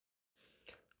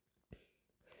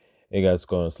Hey guys,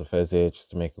 going on Thursday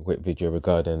just to make a quick video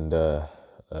regarding the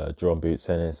Jerome Boots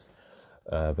Ennis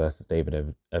versus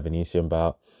David Avanesyan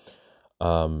bout.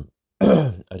 I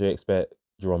do expect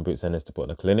Jerome Boots Ennis to put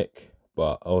on a clinic,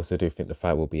 but I also do think the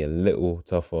fight will be a little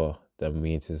tougher than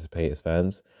we anticipate as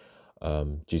fans,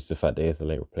 due to the fact that it's a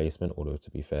late replacement. Although to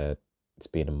be fair, it's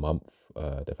been a month.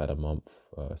 They've had a month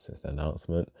since the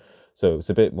announcement, so it's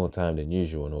a bit more time than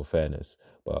usual. In all fairness,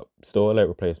 but still a late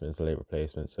replacement is a late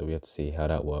replacement, so we have to see how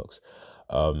that works.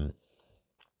 Um,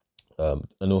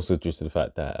 and also due to the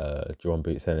fact that Jerome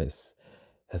Boots Ennis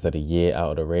has had a year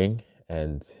out of the ring,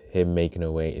 and him making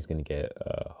a weight is going to get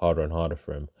harder and harder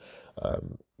for him.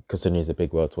 Considering he's a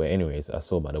big welterweight, anyways. I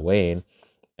saw him at the weigh-in,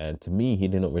 and to me, he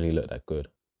did not really look that good.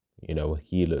 He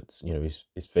looked,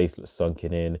 his face looked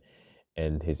sunken in,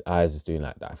 and his eyes was doing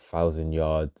like that 1,000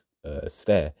 yard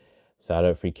stare. So I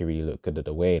don't think he really looked good at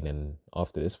the weigh-in. And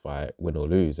after this fight, win or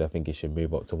lose, I think he should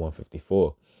move up to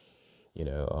 154. You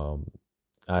know,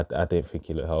 I didn't think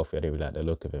he looked healthy. I didn't really like the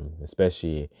look of him,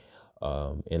 especially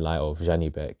in light of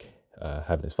Janibek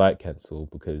having his fight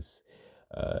cancelled because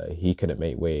he couldn't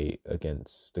make weight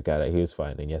against the guy that he was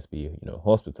fighting, and he has to be,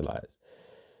 hospitalized.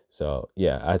 So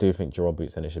yeah, I do think Jerome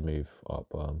Boots Ennis should move up,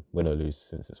 win or lose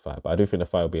since this fight. But I do think the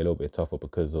fight will be a little bit tougher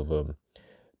because of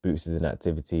Boots'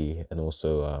 inactivity and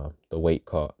also the weight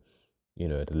cut,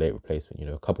 the late replacement,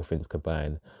 a couple things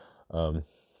combined. Um,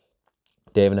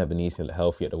 David Avanesyan looked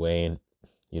healthy at the weigh-in.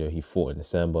 He fought in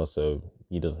December, so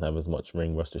he doesn't have as much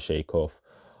ring rust to shake off.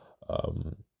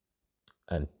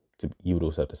 And you would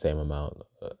also have the same amount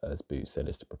as Boots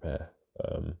Ennis to prepare,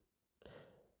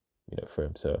 for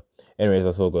him. So anyways,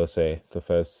 that's all I've got to say. It's the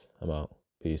first. I'm out.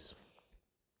 Peace.